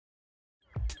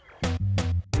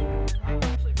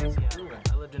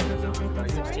lived in Arizona for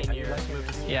about 16 years.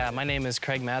 Yeah, my name is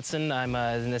Craig Matson. I'm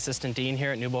an assistant dean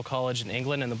here at Newbold College in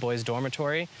England in the boys'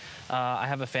 dormitory. I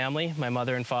have a family. My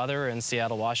mother and father are in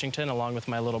Seattle, Washington, along with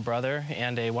my little brother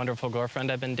and a wonderful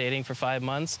girlfriend I've been dating for 5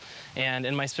 months. And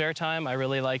in my spare time, I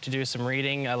really like to do some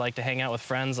reading. I like to hang out with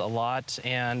friends a lot,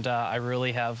 and I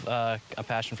really have a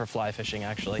passion for fly fishing,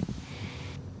 actually.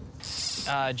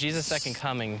 Jesus' second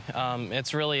coming.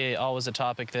 It's really always a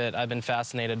topic that I've been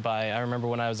fascinated by. I remember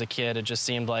when I was a kid, it just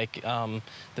seemed like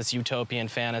this utopian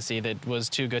fantasy that was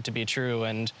too good to be true.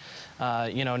 And,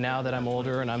 you know, now that I'm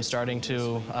older and I'm starting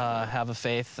to have a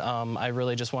faith, I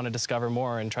really just want to discover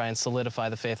more and try and solidify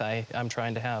the faith I'm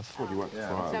trying to have. What do you want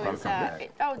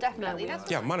Oh, definitely.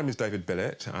 Yeah, my name is David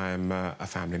Billett. I'm a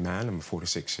family man. I'm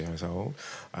 46 years old.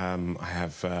 I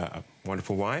have a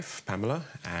wonderful wife, Pamela,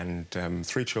 and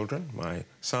 3 children, my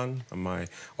son and my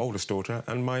oldest daughter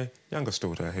and my youngest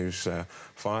daughter, who's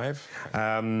 5.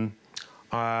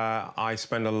 I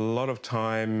spend a lot of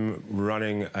time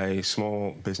running a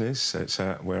small business.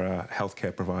 We're a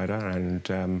healthcare provider, and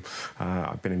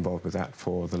I've been involved with that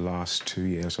for the last 2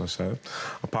 years or so.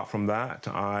 Apart from that,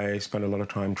 I spend a lot of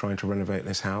time trying to renovate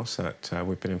this house that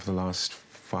we've been in for the last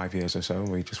 5 years or so.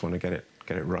 We just want to get it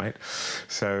right.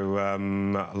 So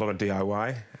a lot of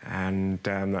DIY, and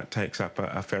that takes up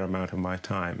a fair amount of my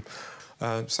time.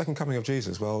 Second coming of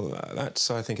Jesus, well, that's,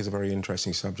 I think, is a very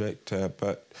interesting subject,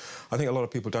 but I think a lot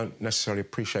of people don't necessarily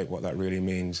appreciate what that really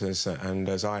means. And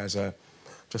as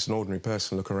just an ordinary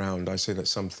person, look around, I see that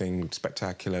something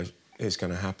spectacular is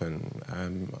going to happen.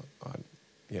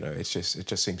 You know, it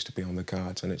just seems to be on the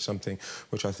cards, and it's something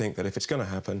which I think that if it's going to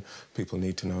happen, people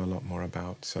need to know a lot more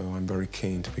about. So I'm very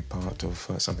keen to be part of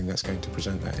something that's going to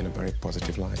present that in a very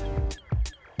positive light.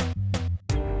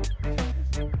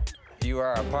 You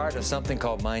are a part of something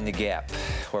called Mind the Gap,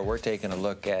 where we're taking a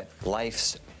look at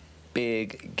life's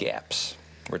big gaps.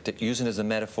 We're using as a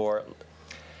metaphor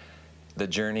the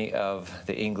journey of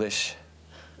the English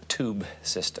tube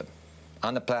system.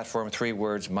 On the platform, 3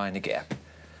 words, Mind the Gap.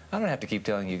 I don't have to keep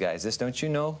telling you guys this. Don't you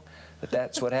know that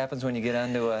that's what happens when you get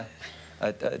onto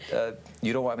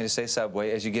you don't want me to say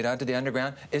subway, as you get onto the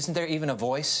underground? Isn't there even a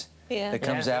voice that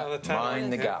comes out?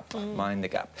 Mind the gap, mind the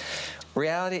gap.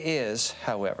 Reality is,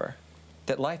 however,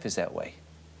 that life is that way.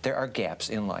 There are gaps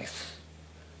in life.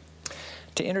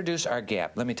 To introduce our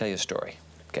gap, let me tell you a story,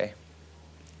 okay?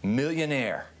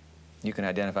 Millionaire. You can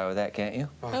identify with that, can't you?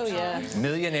 Oh, yeah.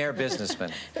 Millionaire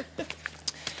businessman.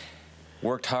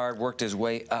 Worked hard, worked his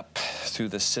way up through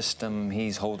the system.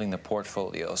 He's holding the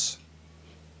portfolios.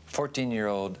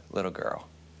 14-year-old little girl.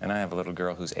 And I have a little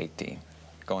girl who's 18,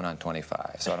 going on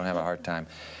 25, so I don't have a hard time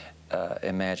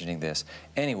imagining this.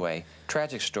 Anyway,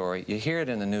 tragic story. You hear it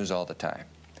in the news all the time.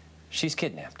 She's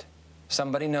kidnapped.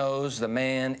 Somebody knows the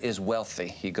man is wealthy.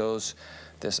 He goes,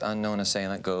 this unknown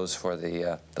assailant goes for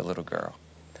the little girl.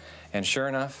 And sure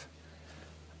enough,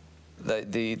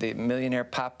 the millionaire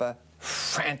papa,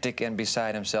 frantic and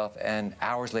beside himself, and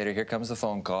hours later, here comes the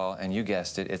phone call, and you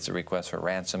guessed it, it's a request for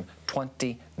ransom,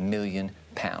 20 million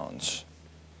pounds.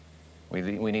 We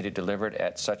need it delivered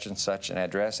at such and such an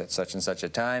address at such and such a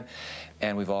time,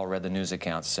 and we've all read the news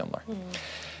accounts similar.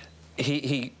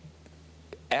 He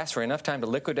asked for enough time to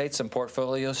liquidate some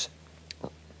portfolios,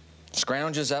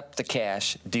 scrounges up the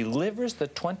cash, delivers the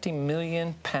 20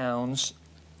 million pounds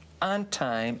on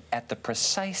time at the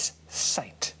precise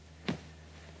site,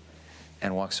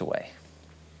 and walks away.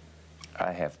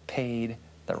 I have paid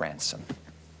the ransom.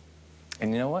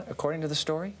 And you know what? According to the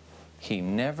story, he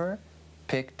never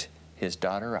picked his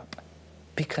daughter up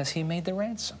because he made the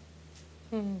ransom.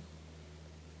 He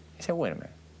said, wait a minute.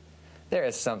 There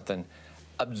is something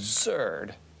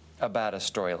absurd about a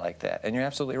story like that. And you're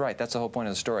absolutely right. That's the whole point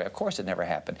of the story. Of course it never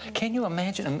happened. Can you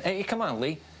imagine? Hey, come on,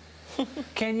 Lee.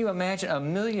 Can you imagine a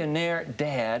millionaire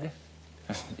dad,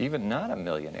 even not a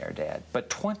millionaire dad,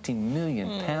 but 20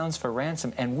 million pounds for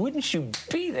ransom? And wouldn't you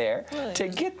be there to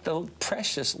get the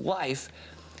precious life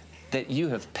that you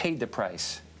have paid the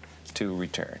price to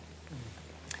return?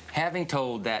 Having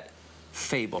told that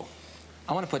fable,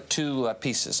 I want to put 2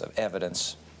 pieces of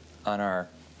evidence on our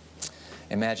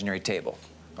imaginary table.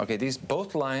 Okay,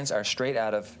 both lines are straight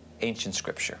out of ancient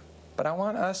scripture. But I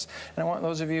want us, and I want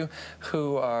those of you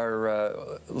who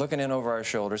are looking in over our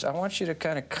shoulders, I want you to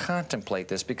kind of contemplate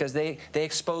this, because they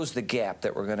expose the gap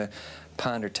that we're going to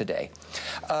ponder today.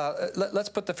 Let's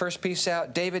put the first piece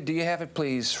out. David, do you have it,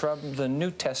 please, from the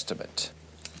New Testament?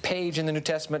 Page in the New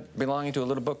Testament belonging to a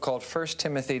little book called 1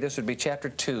 Timothy. This would be chapter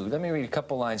 2. Let me read a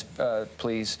couple lines,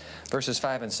 please. Verses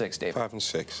 5 and 6, David. 5 and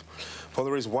 6. For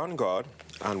there is one God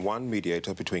and one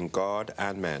mediator between God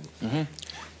and men,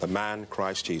 the man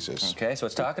Christ Jesus. Okay, so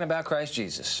it's talking about Christ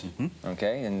Jesus.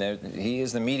 Okay, and he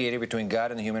is the mediator between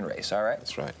God and the human race, all right?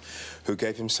 That's right. Who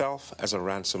gave himself as a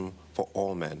ransom for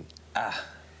all men. Ah.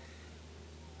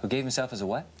 Who gave himself as a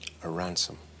what? A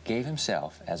ransom. Gave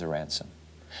himself as a ransom.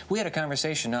 We had a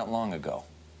conversation not long ago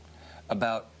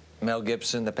about Mel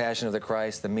Gibson, the Passion of the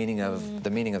Christ, the meaning of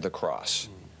the cross.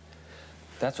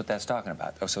 That's what that's talking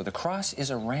about. Oh, so the cross is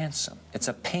a ransom. It's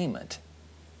a payment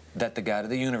that the God of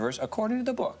the universe, according to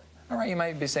the book. All right, you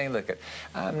might be saying, look,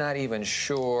 I'm not even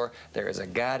sure there is a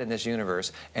God in this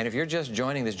universe. And if you're just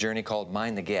joining this journey called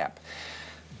Mind the Gap,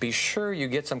 be sure you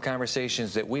get some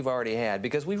conversations that we've already had,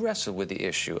 because we wrestled with the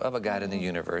issue of a God in the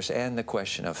universe and the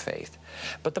question of faith.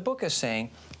 But the book is saying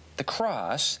the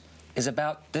cross is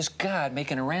about this God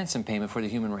making a ransom payment for the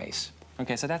human race.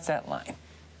 Okay, so that's that line.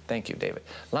 Thank you, David.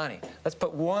 Lonnie, let's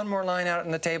put one more line out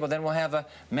on the table, then we'll have a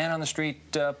man on the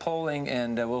street polling,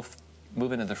 and we'll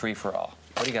move into the free-for-all.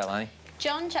 What do you got, Lonnie?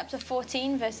 John chapter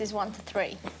 14, verses 1 to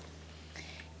 3.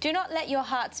 Do not let your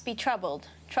hearts be troubled.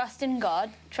 Trust in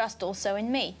God, trust also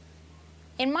in me.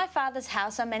 In my Father's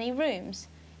house are many rooms.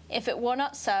 If it were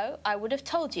not so, I would have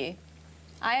told you.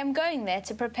 I am going there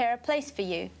to prepare a place for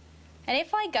you. And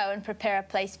if I go and prepare a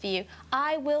place for you,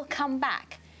 I will come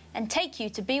back and take you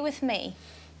to be with me,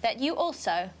 that you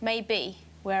also may be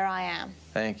where I am.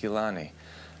 Thank you, Lonnie.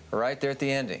 Right there at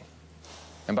the ending.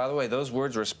 And by the way, those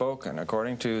words were spoken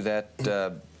according to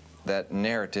that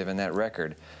narrative and that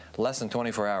record less than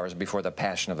 24 hours before the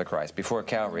Passion of the Christ, before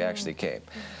Calvary actually came.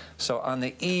 So on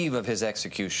the eve of his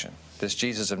execution, this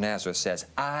Jesus of Nazareth says,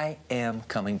 I am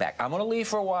coming back. I'm going to leave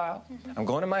for a while. I'm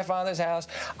going to my Father's house.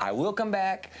 I will come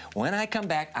back. When I come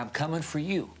back, I'm coming for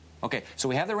you. Okay, so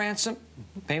we have the ransom,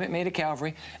 payment made at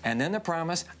Calvary, and then the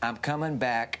promise, I'm coming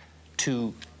back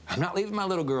to, I'm not leaving my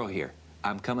little girl here.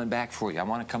 I'm coming back for you. I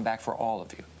want to come back for all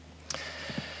of you.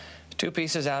 Two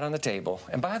pieces out on the table.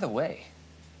 And by the way,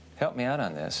 help me out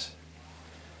on this.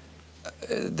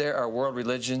 There are world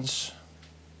religions,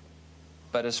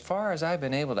 but as far as I've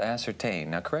been able to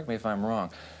ascertain, now correct me if I'm wrong,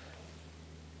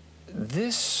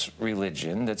 this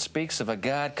religion that speaks of a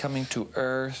God coming to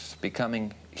earth,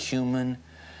 becoming human,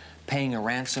 paying a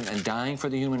ransom and dying for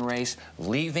the human race,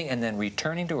 leaving and then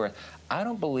returning to earth, I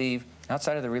don't believe,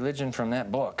 outside of the religion from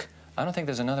that book, I don't think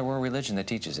there's another world religion that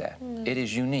teaches that. It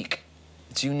is unique.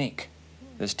 It's unique,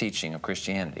 this teaching of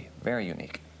Christianity. Very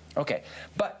unique. Okay,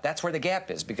 but that's where the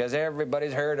gap is, because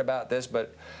everybody's heard about this,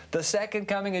 but the second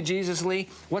coming of Jesus, Lee,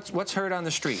 what's heard on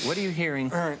the street? What are you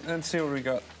hearing? All right, let's see what we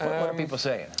got. What are people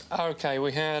saying? Okay,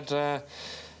 we had,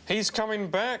 he's coming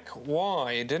back.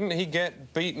 Why? Didn't he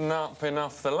get beaten up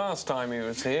enough the last time he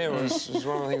was here, was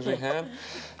one of the things we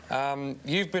had.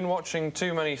 You've been watching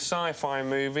too many sci-fi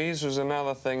movies was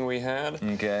another thing we had.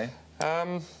 Okay.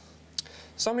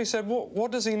 Somebody said, what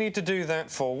does he need to do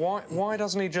that for? Why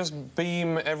doesn't he just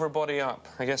beam everybody up?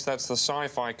 I guess that's the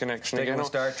sci-fi connection Sticking again. with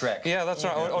Star Trek. Yeah, that's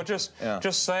right. Or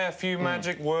just say a few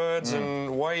magic words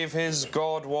and wave his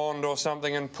God wand or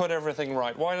something and put everything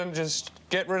right. Why don't just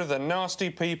get rid of the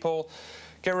nasty people,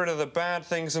 get rid of the bad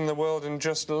things in the world, and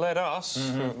just let us,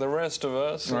 the rest of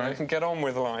us, get on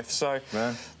with life. So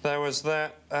there was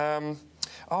that.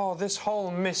 Oh, this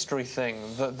whole mystery thing,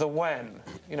 the when.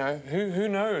 You know, who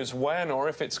knows when or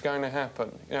if it's going to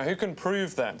happen? You know, who can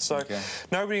prove that? So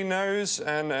nobody knows.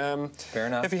 And fair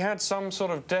enough. If he had some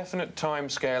sort of definite time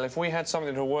scale, if we had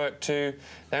something to work to,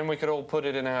 then we could all put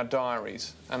it in our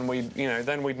diaries, and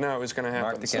then we'd know it was going to happen.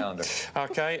 Mark the calendar.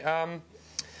 Okay.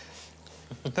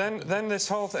 Then this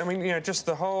whole thing, I mean, you know, just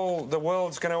the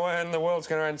world's going to end, the world's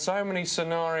going to end. So many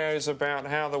scenarios about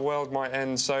how the world might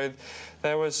end. So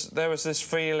there was this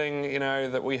feeling, you know,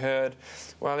 that we heard,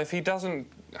 well, if he doesn't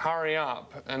hurry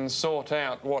up and sort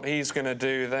out what he's going to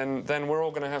do, then we're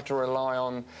all going to have to rely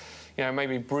on, you know,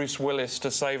 maybe Bruce Willis to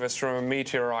save us from a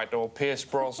meteorite, or Pierce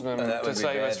Brosnan to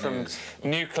save us from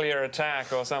nuclear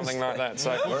attack or something like that.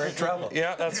 So we're in trouble.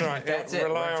 Yeah, that's right. That's it.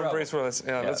 Rely on Bruce Willis.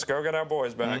 Yeah, let's go get our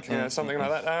boys back. Yeah, something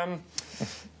like that.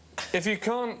 If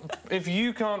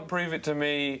you can't prove it to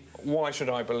me, why should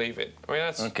I believe it? I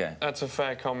mean, that's a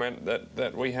fair comment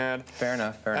that we had. Fair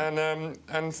enough. Fair enough.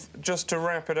 And just to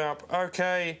wrap it up,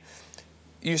 okay,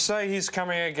 you say he's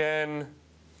coming again.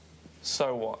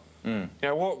 So what? You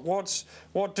know,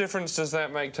 what difference does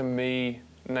that make to me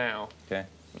now? Okay.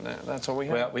 That's what we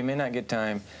have. Well, we may not get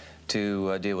time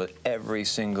to deal with every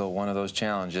single one of those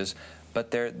challenges, but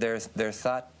they're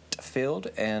thought-filled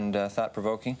and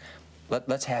thought-provoking.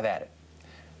 Let's have at it.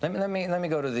 Let me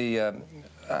go to the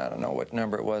I don't know what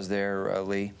number it was there,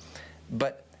 Lee,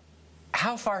 but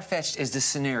how far-fetched is this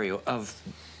scenario of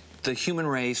the human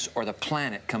race or the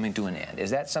planet coming to an end? Is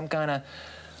that some kind of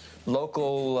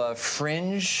local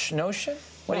fringe notion?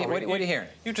 What are you hearing?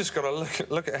 You've just got to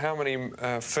look at how many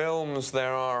films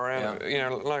there are around. You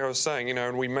know, like I was saying, you know,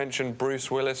 and we mentioned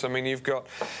Bruce Willis. I mean, you've got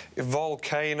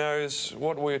volcanoes.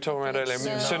 What we were talking about earlier,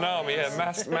 tsunami.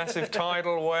 Yeah, massive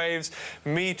tidal waves,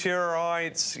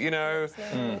 meteorites. You know,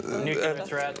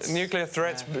 nuclear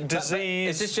threats, disease.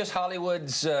 Is this just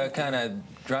Hollywood's kind of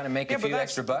trying to make a few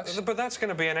extra bucks? But that's going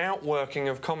to be an outworking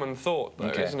of common thought, though,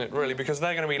 isn't it? Really, because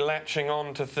they're going to be latching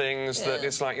on to things that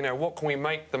it's like, you know, what can we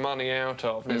make the money out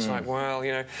of? And it's like, well,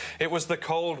 you know, it was the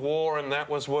Cold War and that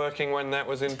was working when that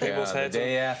was in people's heads. The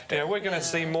day after. You know, we're going to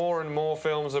see more and more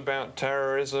films about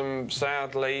terrorism,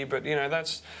 sadly, but, you know,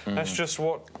 that's just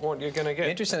what you're going to get.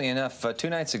 Interestingly enough, 2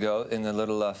 nights ago, in the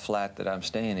little flat that I'm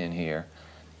staying in here,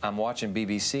 I'm watching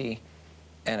BBC,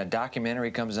 and a documentary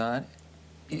comes on.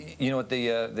 You know what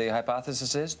the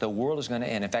hypothesis is? The world is going to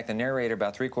end. In fact, the narrator,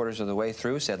 about 3/4 of the way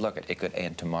through, said, look, it could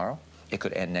end tomorrow. It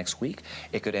could end next week.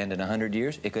 It could end in 100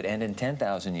 years. It could end in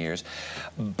 10,000 years.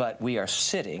 But we are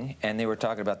sitting, and they were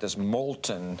talking about this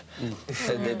molten,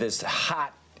 this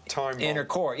hot inner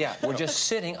core. Yeah, we're just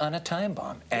sitting on a time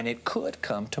bomb, and it could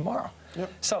come tomorrow. Yep.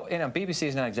 So, you know, BBC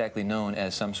is not exactly known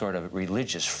as some sort of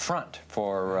religious front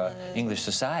for English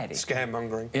society.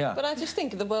 Scaremongering. Yeah. But I just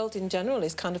think the world in general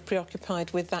is kind of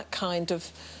preoccupied with that kind of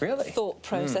thought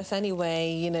process anyway.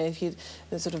 You know, if you,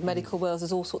 the sort of medical world,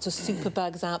 there's all sorts of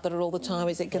superbugs out there all the time.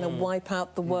 Is it going to wipe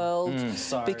out the world?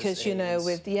 Because, you know,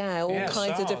 with, all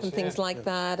kinds of different things like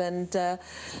that. And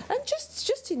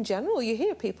just in general, you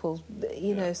hear people,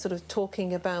 you know, sort of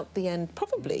talking about the end.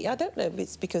 Probably, I don't know if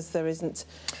it's because there isn't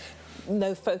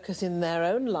no focus in their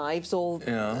own lives, or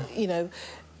you know,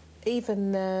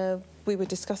 even we were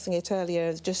discussing it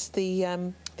earlier, just the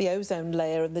ozone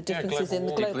layer and the differences in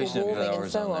the global warming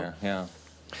and so on. Yeah.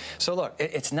 So look,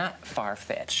 it's not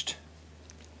far-fetched.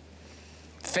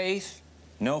 Faith,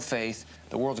 no faith,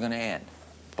 the world's going to end.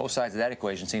 Both sides of that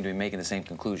equation seem to be making the same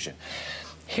conclusion.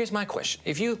 Here's my question: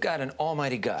 if you've got an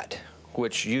almighty God,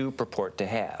 which you purport to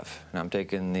have, and I'm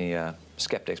taking the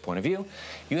skeptic's point of view,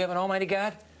 you have an almighty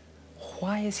God.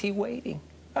 Why is he waiting?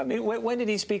 I mean, when did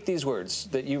he speak these words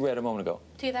that you read a moment ago?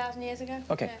 2,000 years ago.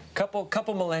 Okay,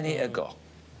 couple millennia ago.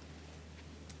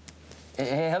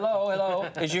 Hey, hello.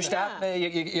 Is your stop,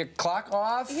 your clock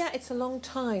off? Yeah, it's a long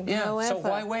time. Yeah. However, So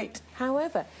why wait?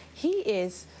 However, he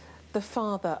is the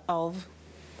father of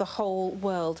the whole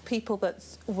world. People that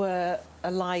were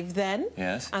alive then,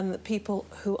 and the people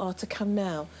who are to come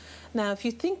now. Now, if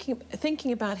you're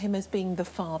thinking about him as being the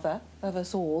father of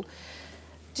us all,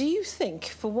 do you think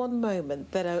for one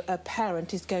moment that a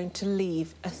parent is going to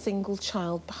leave a single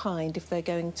child behind if they're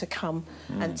going to come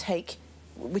and take,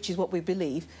 which is what we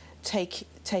believe, take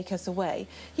us away?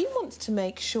 He wants to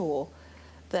make sure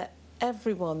that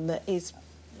everyone that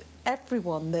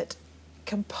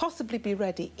can possibly be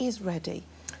ready is ready.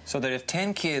 So that if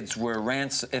 10 kids were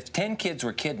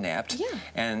kidnapped,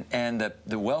 and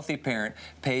the wealthy parent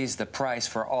pays the price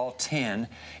for all 10,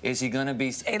 is he going to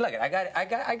be? Hey, look,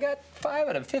 I got 5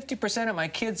 out of 50% of my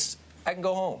kids. I can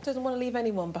go home. Doesn't want to leave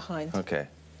anyone behind. Okay.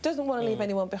 Doesn't want to leave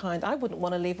anyone behind. I wouldn't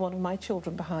want to leave one of my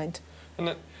children behind.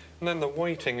 And then the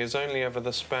waiting is only ever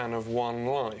the span of one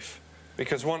life,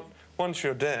 because once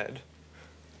you're dead,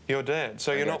 you're dead.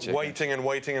 So you're not waiting and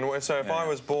waiting and waiting. So if I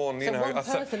was born, you know... one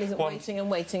person isn't waiting and waiting and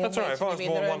waiting. That's right. If I was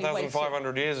born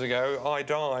 1,500 years ago, I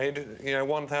died, you know,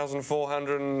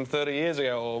 1,430 years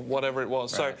ago or whatever it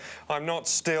was. Right. So I'm not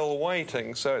still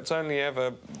waiting. So it's only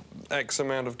ever X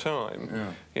amount of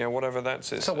time, you know, whatever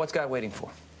that is. So what's God waiting for?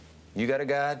 You got a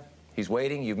God. He's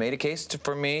waiting. You've made a case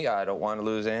for me. I don't want to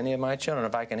lose any of my children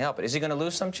if I can help it. Is he going to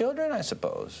lose some children, I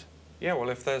suppose? Yeah, well,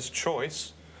 if there's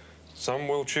choice, some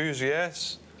will choose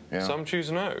yes. Yeah. Some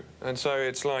choose no. And so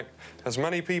it's like, as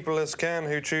many people as can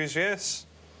who choose yes,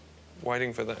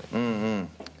 waiting for that.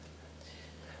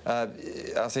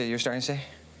 Althea, you're starting to say?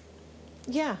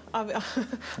 Yeah.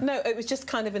 No, it was just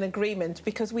kind of an agreement,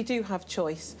 because we do have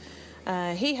choice.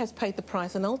 He has paid the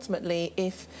price, and ultimately,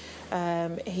 if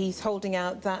he's holding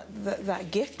out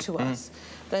that gift to us,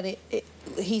 then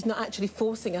he's not actually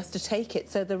forcing us to take it.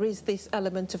 So there is this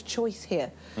element of choice here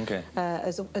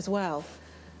as well.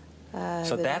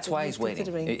 So that's why he's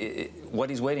waiting. What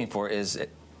he's waiting for is...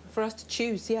 for us to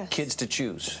choose, yes. Kids to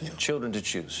choose, children to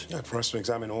choose. Yeah, for us to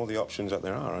examine all the options that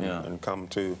there are and come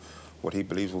to what he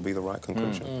believes will be the right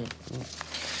conclusion.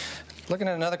 Looking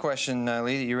at another question,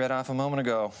 Lee, that you read off a moment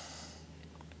ago.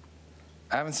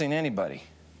 I haven't seen anybody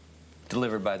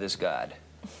delivered by this God.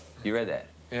 You read that?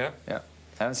 Yeah. Yeah.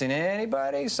 I haven't seen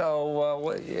anybody, so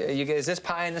is this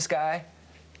pie in the sky?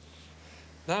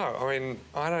 No, I mean,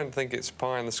 I don't think it's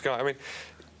pie in the sky. I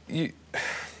mean,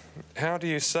 how do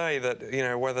you say that, you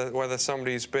know, whether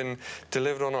somebody's been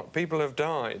delivered or not? People have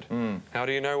died. How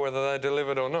do you know whether they're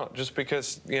delivered or not? Just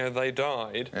because, you know, they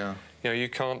died, you know, you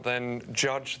can't then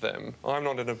judge them. I'm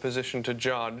not in a position to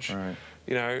judge,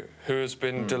 you know, who has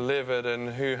been delivered and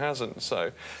who hasn't.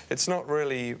 So it's not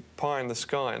really pie in the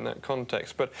sky in that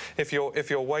context. But if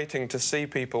you're waiting to see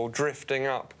people drifting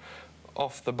up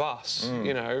off the bus,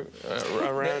 you know,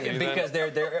 around you. Because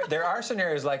there are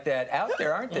scenarios like that out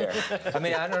there, aren't there? I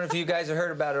mean, I don't know if you guys have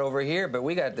heard about it over here, but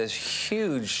we got this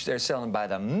huge, they're selling by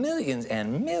the millions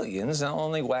and millions. Now,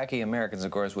 only wacky Americans,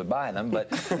 of course, would buy them, but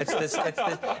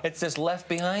it's this Left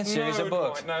Behind series of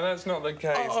books. No, that's not the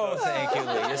case. Oh, thank you,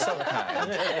 Lee. You're so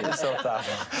kind. You're so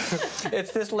thoughtful.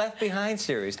 It's this Left Behind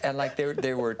series, and like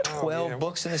there were 12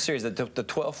 books in the series. The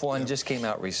 12th one just came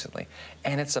out recently,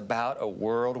 and it's about a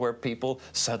world where people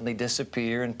suddenly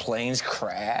disappear and planes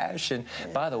crash. And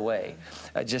by the way,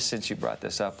 just since you brought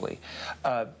this up, Lee,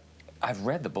 I've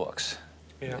read the books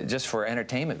just for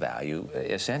entertainment value,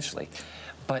 essentially.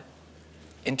 But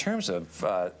in terms of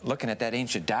looking at that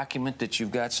ancient document that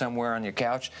you've got somewhere on your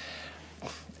couch,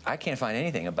 I can't find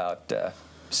anything about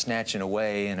snatching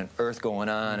away and an earth going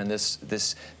on and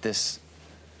this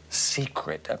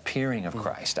secret appearing of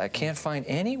Christ. I can't find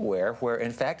anywhere where,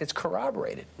 in fact, it's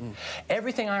corroborated.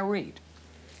 Everything I read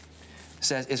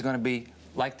says it's going to be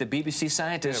like the BBC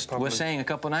scientist was saying a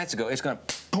couple nights ago. It's going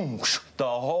to, boom, the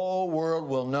whole world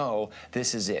will know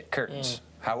this is it. Curtains.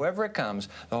 However it comes,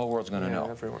 the whole world's going to know.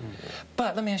 Everyone.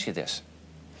 But let me ask you this.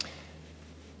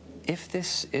 If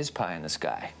this is pie in the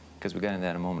sky, because we got into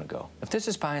that a moment ago, if this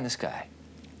is pie in the sky,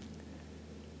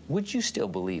 would you still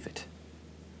believe it?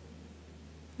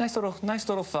 Nice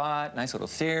little thought, nice little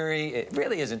theory. It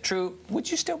really isn't true. Would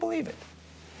you still believe it?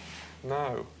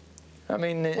 No. I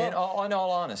mean, in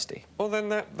all honesty. Well, then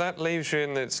that leaves you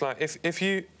in. It's like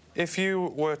if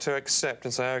you were to accept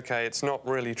and say, okay, it's not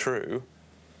really true,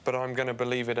 but I'm going to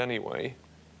believe it anyway.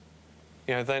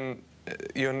 You know, then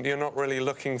you're not really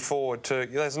looking forward to.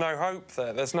 There's no hope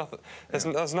there. There's nothing.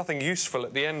 There's nothing useful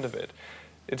at the end of it.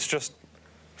 It's just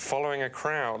following a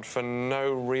crowd for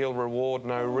no real reward,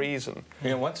 no reason. You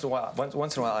know, once in a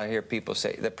while I hear people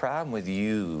say, the problem with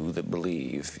you that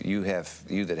believe, you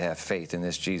that have faith in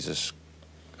this Jesus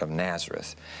of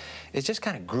Nazareth, it's just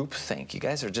kind of groupthink. You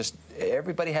guys are just,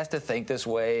 everybody has to think this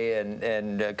way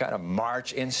and kind of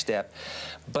march in step.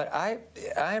 But I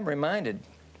am reminded,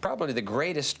 probably the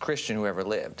greatest Christian who ever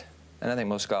lived, and I think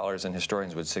most scholars and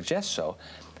historians would suggest so,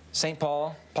 St.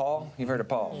 Paul. Paul, you've heard of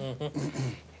Paul.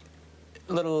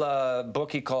 Little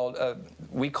book we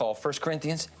call 1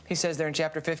 Corinthians. He says there in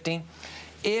chapter 15,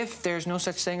 if there's no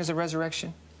such thing as a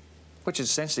resurrection, which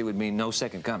essentially would mean no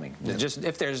second coming. Just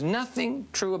if there's nothing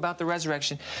true about the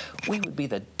resurrection, we would be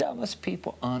the dumbest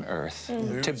people on earth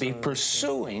to be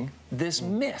pursuing this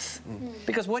myth.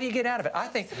 Because what do you get out of it? I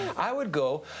think I would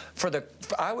go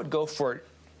for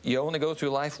you only go through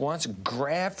life once,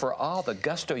 grab for all the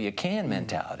gusto you can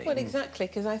mentality. Well, exactly,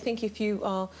 because I think if you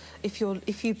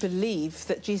believe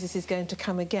that Jesus is going to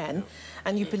come again,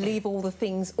 and you believe all the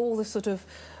things, all the sort of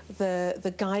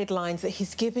the guidelines that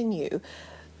he's given you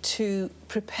to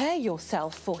prepare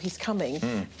yourself for his coming,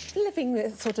 living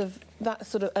that sort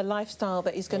of a lifestyle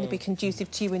that is going to be conducive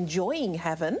to you enjoying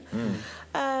heaven,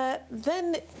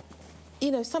 then, you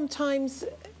know, sometimes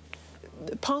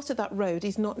part of that road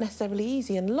is not necessarily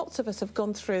easy, and lots of us have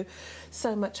gone through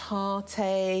so much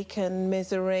heartache and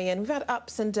misery, and we've had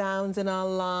ups and downs in our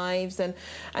lives,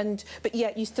 but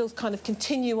yet you still kind of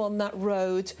continue on that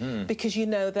road because you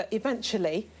know that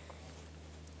eventually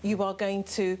you are going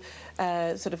to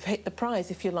sort of hit the prize,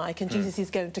 if you like, and Jesus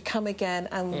is going to come again,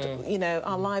 and you know,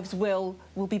 our lives will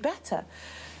be better.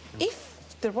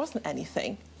 If there wasn't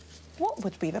anything, what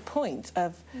would be the point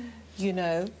of, you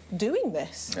know, doing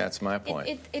this? That's my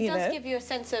point. It does give you a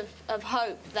sense of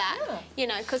hope that, you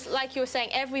know, because like you were saying,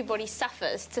 everybody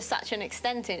suffers to such an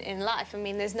extent in life. I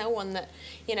mean, there's no one that,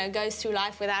 you know, goes through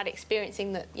life without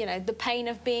experiencing the, you know, the pain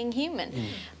of being human.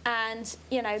 And,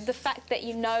 you know, the fact that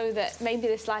you know that maybe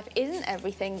this life isn't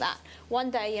everything, that one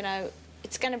day, you know,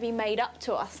 it's going to be made up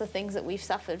to us, the things that we've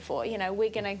suffered for. You know, we're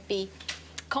going to be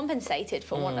compensated,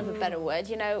 for want of a better word.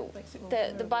 You know,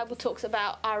 the Bible talks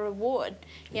about our reward,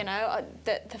 you know,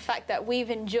 the fact that we've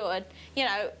endured, you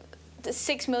know, the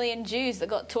 6 million Jews that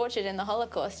got tortured in the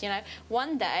Holocaust, you know,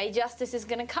 one day justice is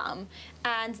going to come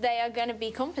and they are going to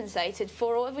be compensated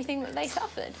for everything that they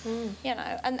suffered, you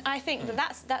know. And I think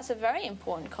that that's a very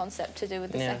important concept to do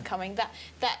with the second coming,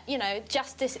 that, you know,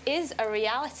 justice is a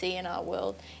reality in our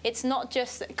world. It's not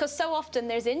just, because so often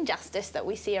there's injustice that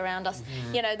we see around us,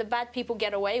 you know, the bad people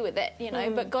get away with it, you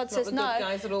know, but God says, no,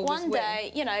 one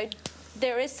day, you know,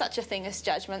 there is such a thing as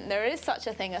judgment. There is such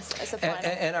a thing as a final.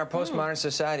 And our postmodern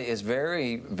society is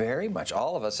very, very much,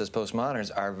 all of us as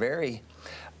postmoderns are very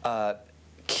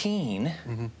keen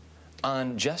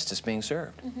on justice being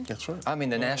served. That's right. I mean,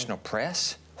 the national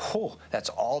press, that's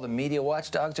all the media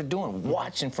watchdogs are doing,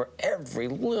 watching for every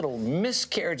little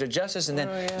miscarriage of justice and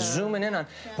then zooming in on.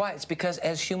 Why? It's because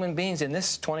as human beings in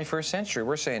this 21st century,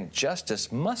 we're saying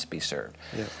justice must be served.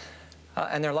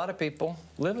 And there are a lot of people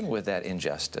living with that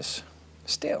injustice.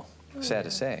 Still, sad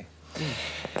to say.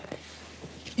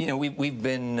 You know, we've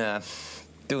been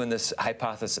doing this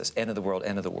hypothesis, end of the world,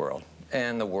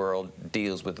 and the world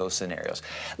deals with those scenarios.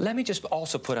 Let me just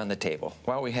also put on the table,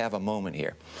 while we have a moment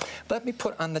here, let me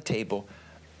put on the table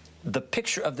the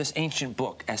picture of this ancient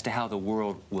book as to how the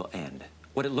world will end,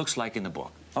 what it looks like in the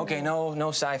book. Okay, no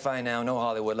sci-fi now, no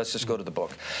Hollywood, let's just go to the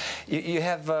book. You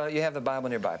have the Bible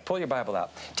nearby. Pull your Bible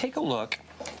out. Take a look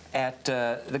at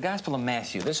the Gospel of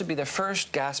Matthew. This would be the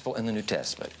first Gospel in the New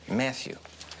Testament, Matthew.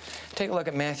 Take a look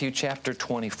at Matthew chapter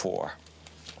 24.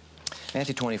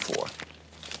 Matthew 24.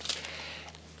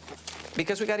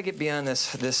 Because we got to get beyond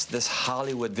this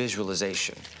Hollywood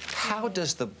visualization. How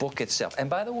does the book itself, and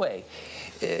by the way,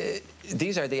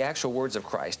 these are the actual words of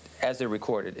Christ as they're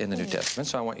recorded in the New Testament,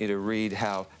 so I want you to read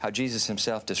how Jesus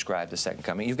himself described the second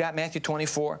coming. You've got Matthew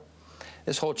 24.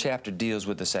 This whole chapter deals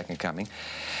with the second coming.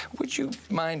 Would you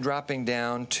mind dropping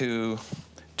down to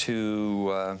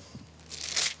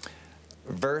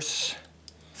verse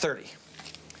 30?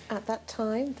 At that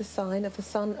time, the sign of the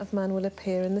Son of Man will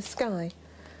appear in the sky,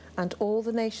 and all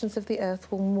the nations of the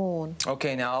earth will mourn.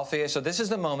 Okay, now, Althea, so this is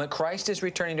the moment Christ is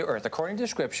returning to earth. According to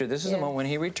Scripture, this is the moment when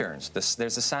he returns.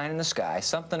 There's a sign in the sky.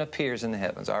 Something appears in the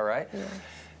heavens, all right? Yes.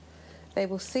 They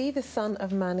will see the Son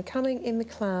of Man coming in the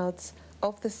clouds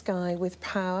of the sky with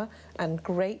power and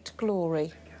great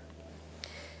glory.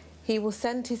 He will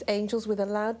send his angels with a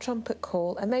loud trumpet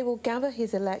call, and they will gather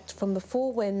his elect from the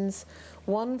four winds,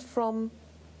 one from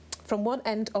one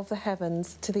end of the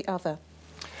heavens to the other.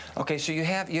 Okay, so you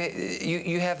have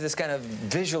this kind of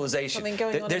visualization.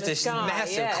 There's this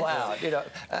massive cloud. You know,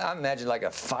 I imagine like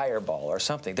a fireball or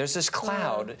something. There's this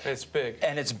cloud. It's big.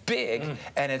 And it's big,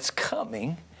 and it's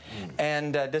coming.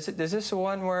 And is this the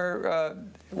one where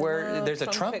there's a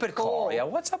trumpet call? Yeah,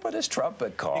 what's up with this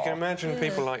trumpet call? You can imagine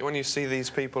people like when you see these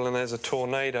people and there's a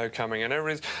tornado coming and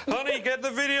everybody's, honey, get the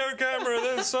video camera,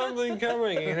 there's something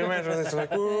coming. You can imagine it's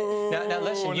like, whoa. Now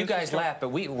listen, you guys laugh, but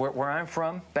where I'm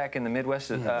from, back in the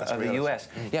Midwest of the U.S.,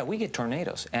 yeah, we get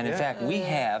tornadoes. And in fact, we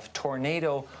have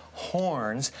tornado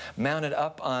horns mounted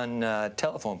up on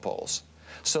telephone poles.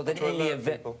 So that in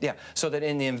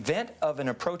the event, of an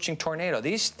approaching tornado,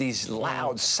 these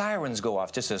loud sirens go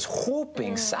off, just this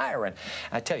whooping siren.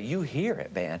 I tell you, you hear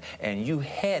it, man, and you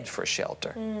head for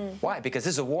shelter. Why? Because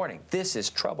this is a warning. This is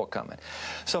trouble coming.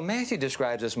 So Matthew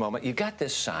describes this moment. You got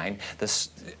this sign,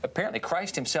 apparently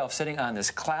Christ himself sitting on this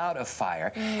cloud of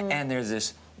fire, and there's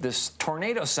this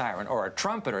tornado siren or a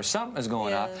trumpet or something is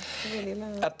going off. Really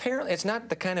loud. Apparently, it's not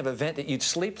the kind of event that you'd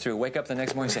sleep through, wake up the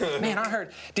next morning and say, man, I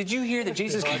heard, did you hear that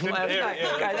Jesus came last night?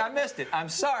 Guys, I missed it. I'm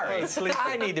sorry.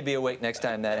 I need to be awake next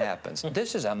time that happens.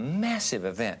 This is a massive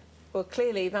event. Well,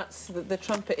 clearly, that's the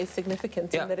trumpet is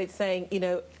significant in that it's saying, you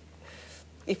know,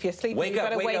 if you're sleeping, you've got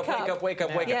to wake up. Wake up.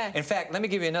 Yes. In fact, let me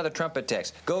give you another trumpet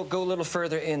text. Go a little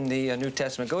further in the New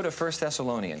Testament. Go to 1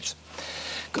 Thessalonians.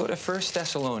 Go to 1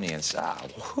 Thessalonians.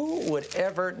 Who would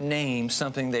ever name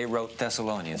something they wrote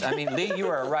Thessalonians? I mean, Lee, you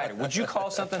are a writer. Would you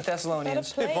call something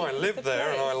Thessalonians? If I lived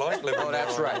there and I like living there. Oh,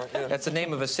 that's right. That's the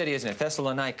name of a city, isn't it?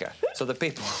 Thessalonica. So the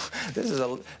people, this is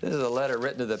a letter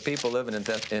written to the people living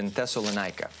in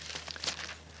Thessalonica.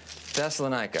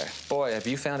 Thessalonica. Boy, have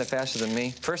you found it faster than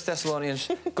me. 1 Thessalonians,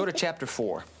 go to chapter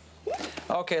 4.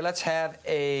 Okay, let's have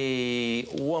a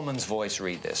woman's voice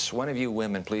read this. One of you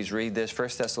women, please read this. 1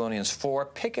 Thessalonians 4.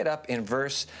 Pick it up in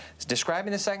verse,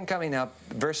 describing the second coming now,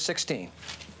 verse 16.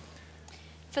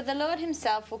 For the Lord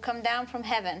himself will come down from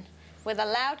heaven with a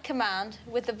loud command,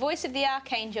 with the voice of the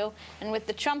archangel, and with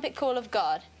the trumpet call of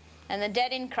God, and the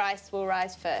dead in Christ will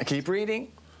rise first. Keep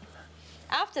reading.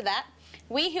 After that,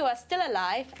 we who are still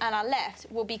alive and are left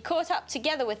will be caught up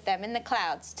together with them in the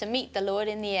clouds to meet the Lord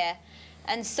in the air.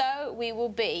 and so we will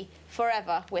be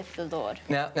forever with the Lord.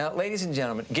 Now, ladies and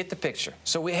gentlemen, get the picture.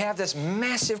 So we have this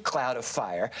massive cloud of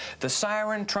fire, the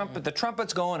siren, trumpet, the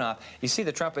trumpet's going off. You see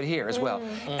the trumpet here as well.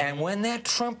 And when that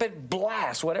trumpet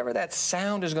blasts, whatever that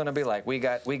sound is going to be like, we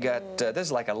got this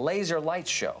is like a laser light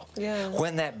show. Yeah.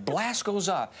 When that blast goes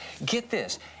off, get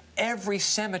this, every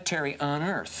cemetery on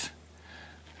earth,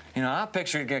 you know, I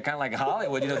picture it kind of like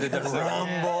Hollywood, you know, the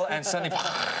rumble, and suddenly,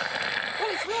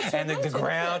 and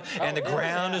the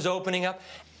ground is opening up.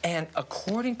 And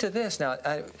according to this, now,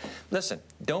 listen,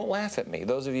 don't laugh at me.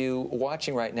 Those of you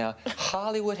watching right now,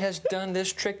 Hollywood has done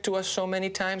this trick to us so many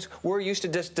times. We're used to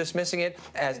just dismissing it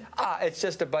as, it's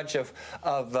just a bunch of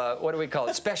what do we call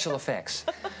it, special effects.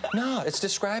 No, it's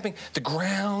describing the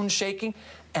ground shaking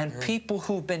and people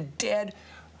who've been dead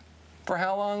for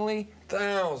how long, Lee?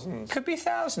 Thousands. Could be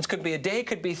thousands. Could be a day,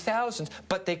 could be thousands.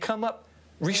 But they come up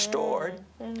restored,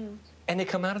 and they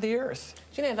come out of the earth.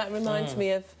 Do you know, that reminds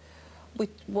me of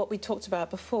what we talked about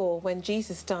before, when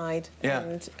Jesus died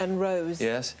and rose.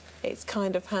 Yes. It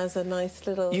kind of has a nice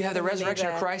little... You have the resurrection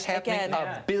of Christ happening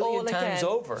a billion times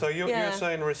over. So you're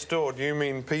saying restored, you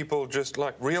mean people just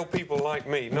like, real people like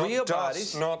me, not real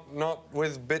dust, bodies. not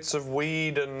with bits of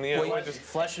weed and, you know, just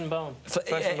flesh and bone.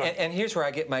 And here's where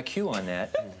I get my cue on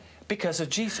that. Because of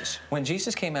Jesus. When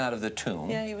Jesus came out of the tomb,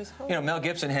 he was whole. You know, Mel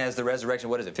Gibson has the resurrection,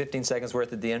 what is it, 15 seconds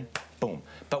worth at the end? Boom.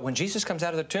 But when Jesus comes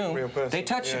out of the tomb, they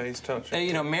touch him. Yeah, he's touched.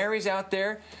 You know, Mary's out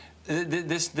there,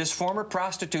 this former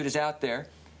prostitute is out there.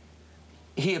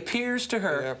 He appears to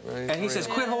her, and he says,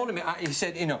 quit holding me. He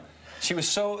said, you know, she was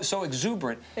so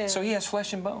exuberant, so he has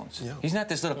flesh and bones. Yeah. He's not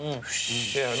this little...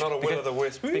 Yeah, not a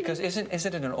will-o'-the-wisp. Because isn't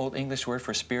it an old English word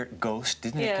for spirit? Ghost?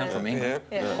 Didn't it come from England?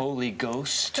 Yeah. The Holy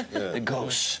Ghost? The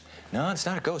ghost. No, it's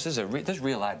not a ghost. This is a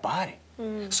real live body.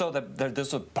 So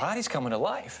there's a body's coming to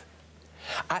life.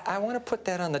 I want to put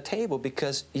that on the table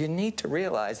because you need to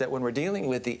realize that when we're dealing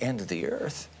with the end of the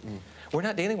earth, we're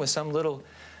not dealing with some little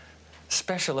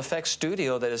special effects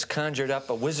studio that has conjured up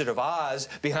a Wizard of Oz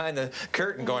behind the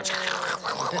curtain going,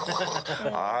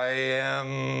 I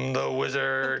am the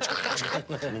wizard.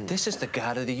 This is the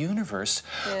God of the universe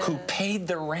who paid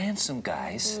the ransom,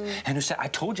 guys, and who said, I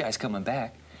told you I was coming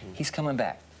back. He's coming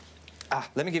back.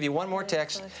 Let me give you one more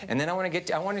text, and then I want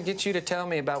to get you to tell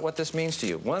me about what this means to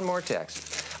you. One more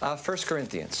text. 1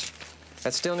 Corinthians.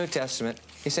 That's still New Testament.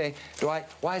 You say,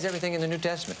 why is everything in the New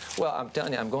Testament? Well, I'm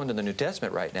telling you, I'm going to the New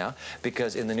Testament right now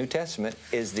because in the New Testament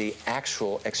is the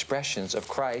actual expressions of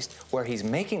Christ where he's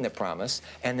making the promise,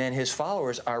 and then his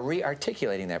followers are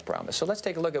re-articulating that promise. So let's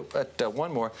take a look at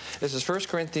one more. This is 1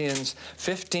 Corinthians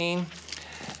 15.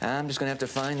 I'm just going to have to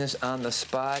find this on the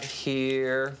spot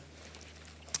here.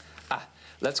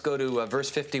 Let's go to verse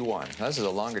 51. Now, this is a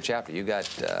longer chapter. You got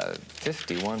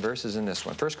 51 verses in this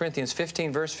one. 1 Corinthians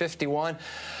 15, verse 51.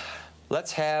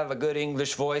 Let's have a good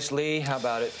English voice, Lee. How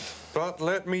about it? But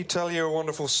let me tell you a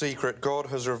wonderful secret God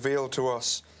has revealed to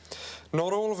us.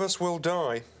 Not all of us will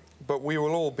die, but we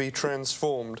will all be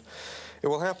transformed. It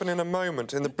will happen in a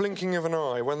moment, in the blinking of an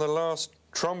eye, when the last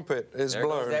trumpet is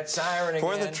blown. Goes that siren again.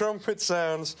 When the trumpet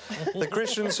sounds, the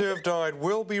Christians who have died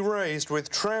will be raised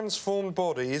with transformed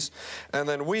bodies, and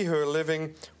then we who are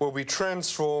living will be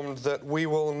transformed that we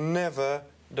will never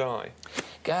die.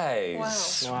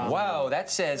 Guys, wow, that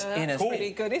says in a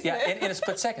pretty good, isn't it? in a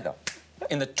split second though.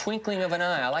 In the twinkling of an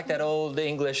eye. I like that old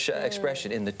English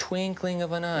expression. In the twinkling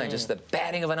of an eye, just the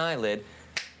batting of an eyelid.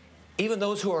 Even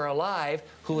those who are alive,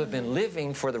 who have been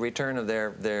living for the return of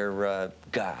their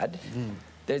God,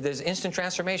 there's instant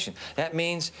transformation. That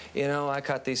means, you know, I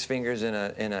cut these fingers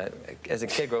as a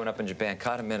kid growing up in Japan,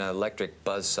 caught them in an electric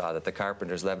buzzsaw that the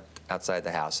carpenters left outside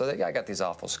the house. So I got these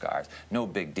awful scars. No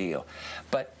big deal.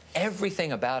 But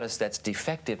everything about us that's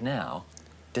defective now,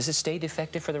 does it stay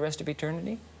defective for the rest of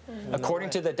eternity? According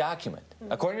to the document.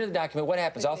 According to the document, what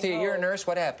happens? Althea, you're a nurse,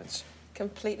 what happens?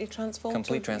 Completely transformed.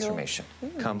 Complete transformation.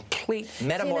 Complete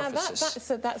metamorphosis.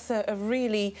 See, now that's a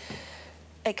really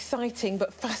exciting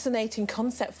but fascinating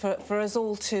concept for us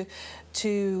all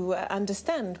to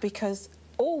understand, because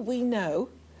all we know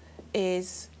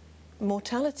is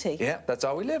mortality. Yeah, that's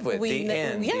all we live with. The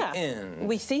end.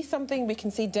 We see something, we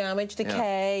can see damage,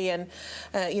 decay,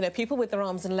 and you know, people with their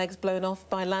arms and legs blown off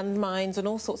by landmines and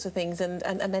all sorts of things, and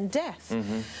then death.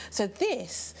 So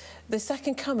the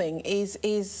second coming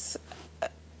is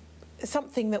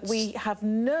something that we have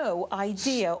no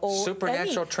idea or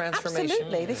supernatural transformation.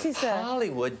 Absolutely, this is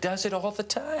Hollywood does it all the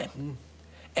time.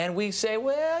 And we say,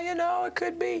 well, you know, it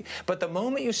could be. But the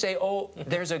moment you say, oh,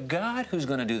 there's a God who's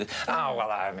going to do this. Oh, well,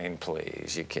 I mean,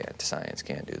 please, you can't. Science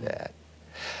can't do that.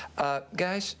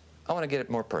 Guys, I want to get it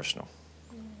more personal.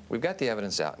 We've got the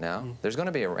evidence out now. There's going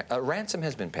to be a ransom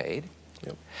has been paid.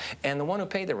 Yep. And the one who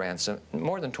paid the ransom,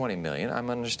 more than 20 million, I'm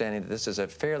understanding that this is a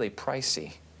fairly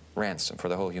pricey ransom for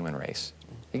the whole human race.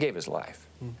 He gave his life.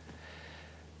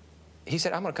 He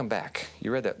said, I'm going to come back.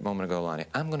 You read that a moment ago, Lonnie.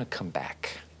 I'm going to come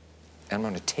back. And I'm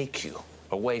going to take you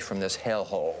away from this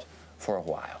hellhole for a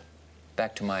while,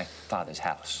 back to my Father's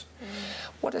house.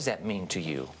 What does that mean to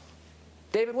you?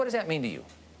 David, what does that mean to you?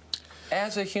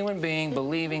 As a human being,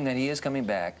 believing that he is coming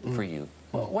back for you,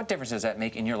 what difference does that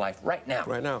make in your life right now?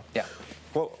 Right now? Yeah.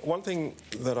 Well, one thing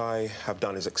that I have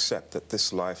done is accept that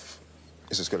this life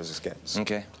is as good as it gets.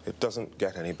 Okay. It doesn't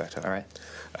get any better. All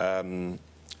right.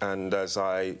 And as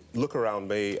I look around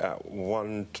me, at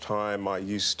one time I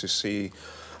used to see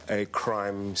a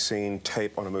crime scene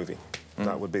tape on a movie.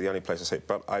 That would be the only place I see it,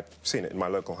 but I've seen it in my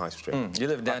local high street. You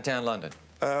live in downtown London?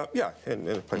 Yeah, in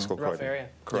a place called Rough Croydon. area.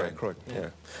 Croydon, yeah.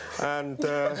 And...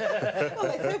 Well,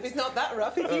 I hope it's not that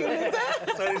rough if you live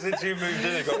there. So since you moved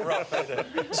in, it got rough, hasn't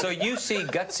it? So you see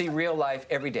gutsy real life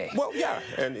every day? Well, yeah,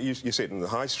 and you see it in the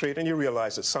high street, and you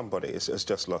realise that somebody has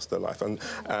just lost their life, and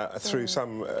through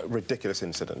some ridiculous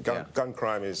incident. Gun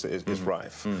crime is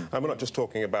rife. And we're not just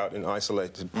talking about in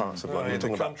isolated parts of London,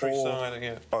 we're talking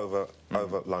about all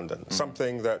over London.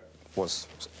 Something that was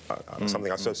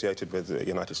something associated with the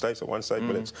United States at one stage,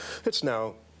 but it's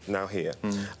now here.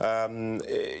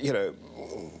 You know,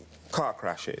 car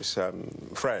crashes,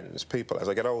 friends, people. As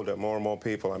I get older, more and more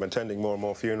people. I'm attending more and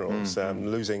more funerals,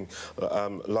 losing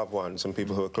loved ones and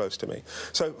people who are close to me.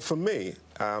 So for me,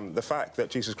 the fact that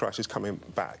Jesus Christ is coming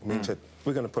back means that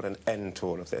we're going to put an end to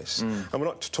all of this. And we're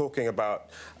not talking about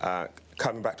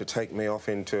coming back to take me off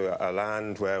into a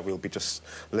land where we'll be just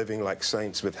living like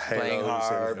saints with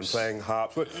halos and playing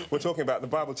harps. We're talking about, the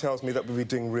Bible tells me that we'll be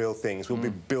doing real things. We'll be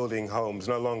building homes.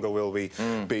 No longer will we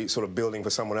be sort of building for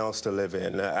someone else to live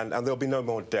in. And there'll be no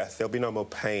more death. There'll be no more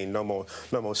pain, no more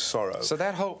sorrow. So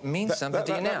that hope means something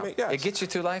to you now. Yes. It gets you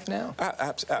through life now?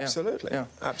 Absolutely. Yeah.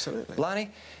 Absolutely. Lonnie,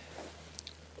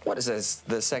 what does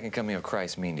the second coming of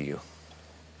Christ mean to you?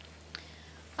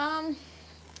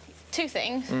 Two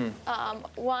things.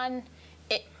 One,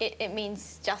 it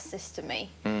means justice to me.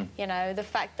 You know, the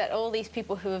fact that all these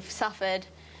people who have suffered,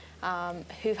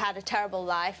 who've had a terrible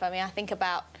life. I mean, I think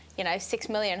about, you know, 6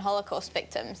 million Holocaust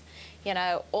victims, you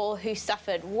know, all who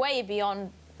suffered way beyond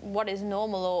what is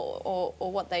normal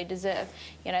or what they deserve.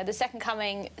 You know, the second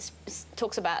coming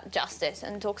talks about justice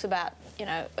and talks about, you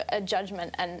know, a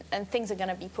judgment, and things are going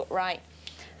to be put right.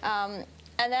 And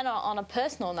then on a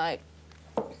personal note,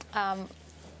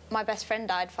 my best friend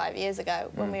died 5 years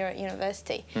ago when we were at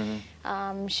university.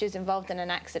 She was involved in an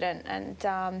accident,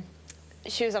 and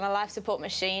she was on a life support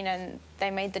machine, and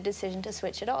they made the decision to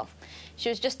switch it off. She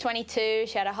was just 22.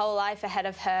 She had a whole life ahead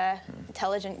of her,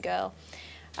 intelligent girl.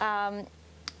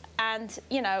 And,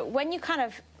 you know, when you kind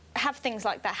of have things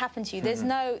like that happen to you, there's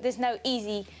no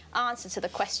easy answer to the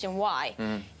question why.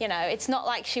 You know, it's not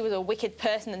like she was a wicked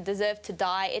person and deserved to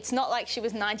die. It's not like she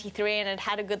was 93 and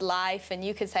had a good life and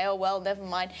you could say, oh well, never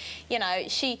mind. You know,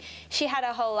 she had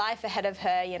a whole life ahead of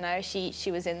her. You know,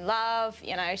 she was in love.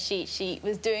 You know, she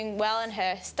was doing well in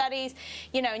her studies.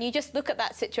 You know, and you just look at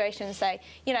that situation and say,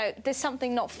 you know, there's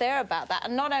something not fair about that.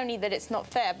 And not only that it's not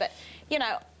fair, but, you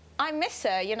know, I miss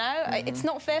her, you know. It's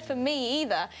not fair for me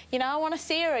either. You know, I want to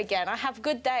see her again. I have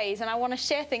good days and I want to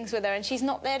share things with her, and she's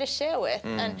not there to share with.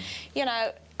 And, you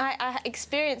know, I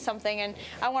experienced something and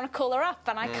I want to call her up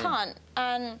and I can't.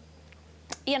 And,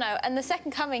 you know, and the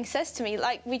second coming says to me,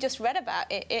 like we just read about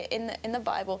it in the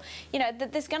Bible, you know,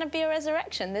 that there's going to be a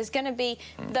resurrection. There's going to be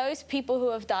those people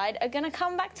who have died are going to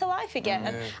come back to life again,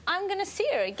 and I'm going to see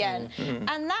her again.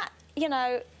 And that, you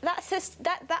know, that says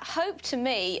that hope to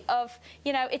me of,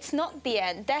 you know, it's not the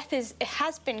end. Death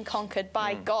has been conquered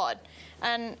by God,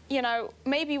 and, you know,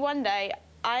 maybe one day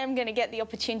I am going to get the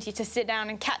opportunity to sit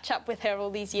down and catch up with her all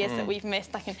these years that we've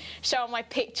missed. I can show her my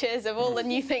pictures of all the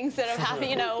new things that have happened,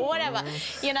 you know, or whatever,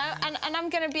 you know, and I'm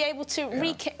going to be able to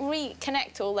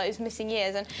reconnect all those missing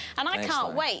years. And I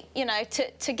can't wait, you know,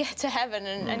 to get to heaven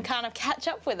and kind of catch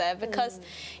up with her because,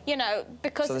 you know,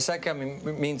 because... So the second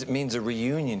coming means a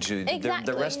reunion to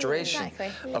the restoration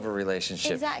of a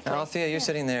relationship. Exactly. Now, Althea, you're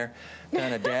sitting there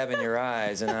kind of dabbing your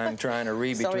eyes, and I'm trying to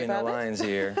read between the lines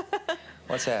here.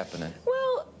 What's happening?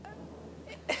 Well,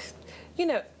 you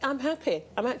know, I'm happy.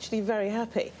 I'm actually very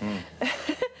happy.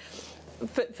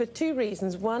 for two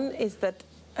reasons. One is that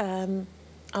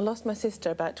I lost my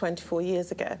sister about 24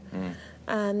 years ago.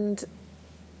 And,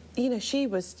 you know, she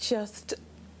was just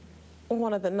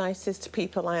one of the nicest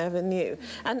people I ever knew.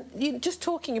 And just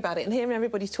talking about it and hearing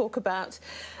everybody talk about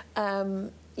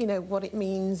you know, what it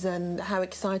means and how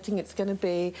exciting it's going to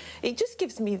be, it just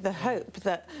gives me the hope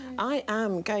that I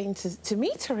am going to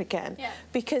meet her again.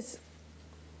 Because,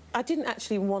 I didn't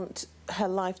actually want her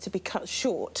life to be cut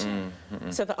short,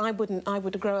 so that I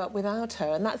would grow up without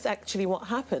her, and that's actually what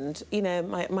happened. You know,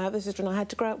 my other sister and I had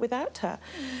to grow up without her,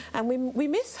 and we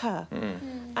miss her.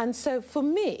 And so for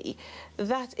me,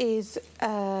 that is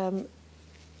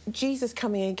Jesus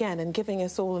coming again and giving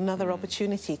us all another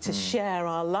opportunity to share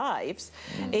our lives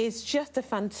is just a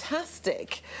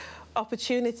fantastic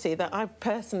opportunity that I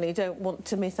personally don't want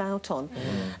to miss out on.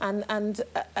 And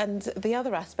the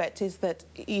other aspect is that,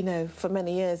 you know, for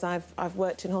many years I've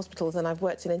worked in hospitals and I've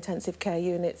worked in intensive care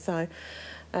units. I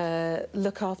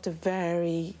look after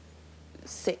very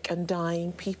sick and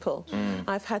dying people.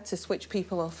 I've had to switch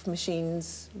people off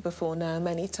machines before now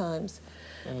many times,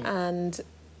 and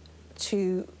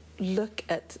to look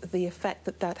at the effect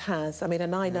that that has. I mean,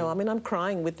 and I know, I mean, I'm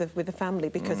crying with the family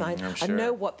because I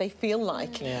know what they feel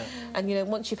like. And, you know,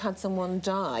 once you've had someone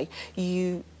die,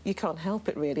 you can't help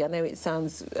it, really. I know it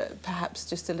sounds perhaps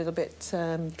just a little bit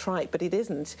trite, but it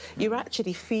isn't. You're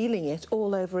actually feeling it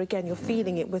all over again. You're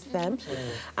feeling it with them.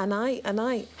 And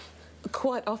I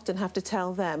quite often have to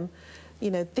tell them, you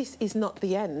know, this is not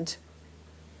the end.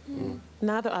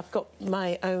 Now that I've got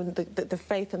my own, the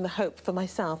faith and the hope for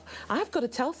myself, I've got to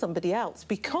tell somebody else,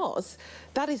 because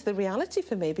that is the reality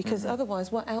for me, because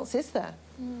otherwise what else is there?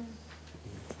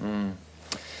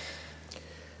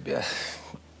 Yeah.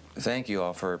 Thank you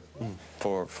all for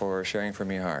sharing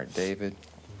from your heart. David,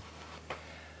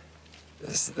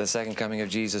 the second coming of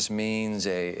Jesus means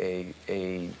a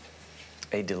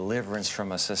deliverance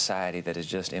from a society that is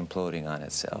just imploding on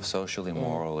itself, socially,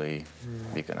 morally,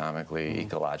 economically,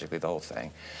 ecologically, the whole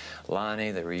thing.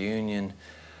 Lonnie, the reunion,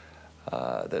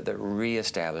 the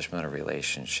reestablishment of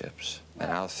relationships. And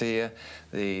Althea,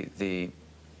 the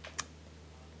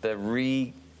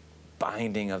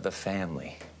rebinding of the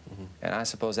family. And I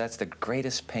suppose that's the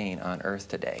greatest pain on earth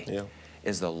today,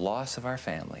 is the loss of our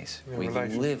families. We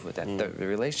live with that. The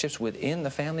relationships within the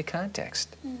family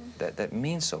context that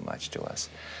means so much to us.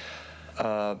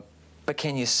 But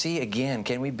can you see again,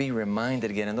 can we be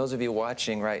reminded again, and those of you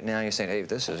watching right now, you're saying, hey,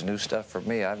 this is new stuff for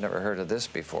me. I've never heard of this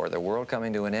before. The world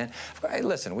coming to an end. Hey,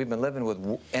 listen, we've been living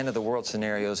with end-of-the-world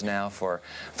scenarios now for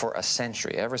a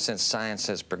century. Ever since science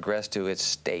has progressed to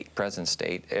its present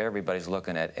state, everybody's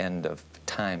looking at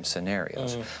end-of-time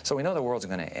scenarios. So we know the world's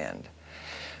going to end.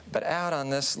 But out on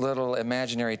this little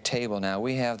imaginary table now,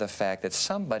 we have the fact that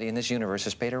somebody in this universe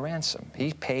has paid a ransom.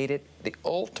 He paid it, the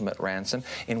ultimate ransom,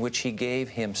 in which he gave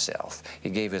himself. He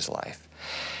gave his life.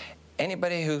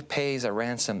 Anybody who pays a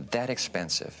ransom that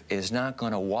expensive is not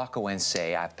going to walk away and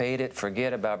say, I paid it,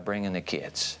 forget about bringing the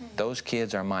kids. Those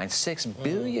kids are mine. 6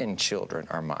 billion children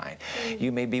are mine.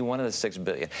 You may be one of the 6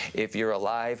 billion. If you're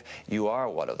alive, you are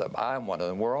one of them. I'm one of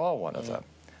them. We're all one of them.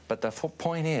 But the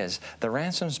point is, the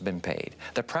ransom's been paid.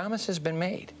 The promise has been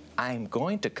made. I'm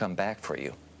going to come back for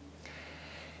you.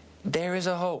 There is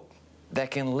a hope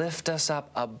that can lift us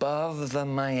up above the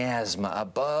miasma,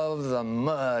 above the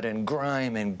mud and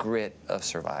grime and grit of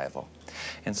survival.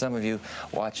 And some of you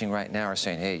watching right now are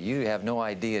saying, hey, you have no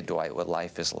idea, Dwight, what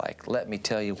life is like. Let me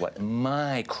tell you what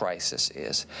my crisis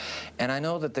is. And I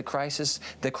know that the crises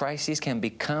can be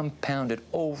compounded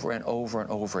over and over and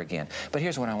over again. But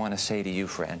here's what I want to say to you,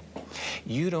 friend.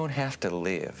 You don't have to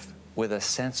live with a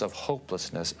sense of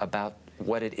hopelessness about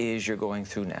what it is you're going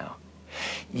through now.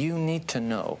 You need to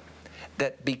know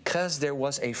that because there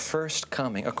was a first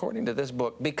coming, according to this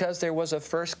book, because there was a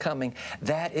first coming,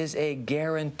 that is a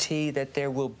guarantee that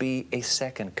there will be a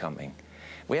second coming.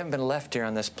 We haven't been left here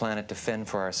on this planet to fend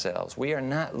for ourselves. We are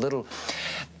not little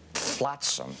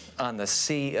flotsam on the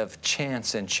sea of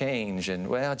chance and change and,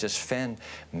 well, just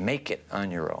make it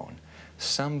on your own.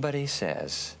 Somebody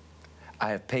says, I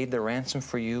have paid the ransom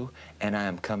for you, and I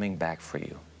am coming back for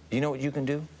you. You know what you can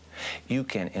do? You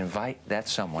can invite that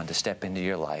someone to step into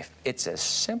your life. It's as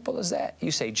simple as that. You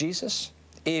say, Jesus,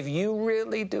 if you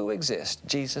really do exist,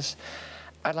 Jesus,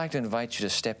 I'd like to invite you to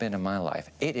step into my life.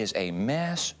 It is a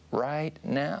mess right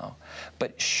now,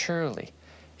 but surely,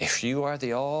 if you are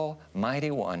the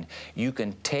Almighty One, you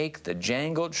can take the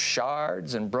jangled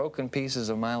shards and broken pieces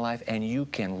of my life and you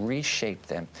can reshape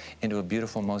them into a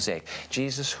beautiful mosaic.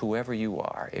 Jesus, whoever you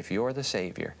are, if you're the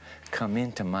Savior, come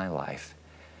into my life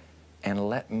and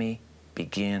let me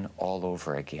begin all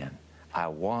over again. I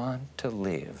want to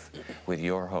live with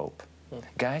your hope.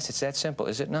 Guys, it's that simple,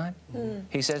 is it not?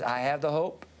 He says, I have the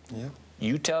hope.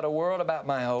 You tell the world about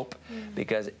my hope,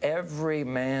 because every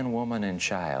man, woman, and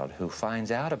child who finds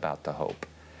out about the hope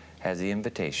has the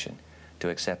invitation to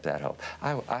accept that hope.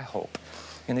 I hope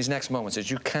in these next moments, as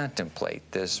you contemplate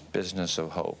this business of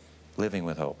hope, living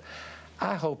with hope,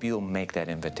 I hope you'll make that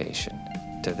invitation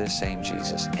to this same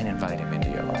Jesus and invite him into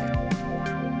your life.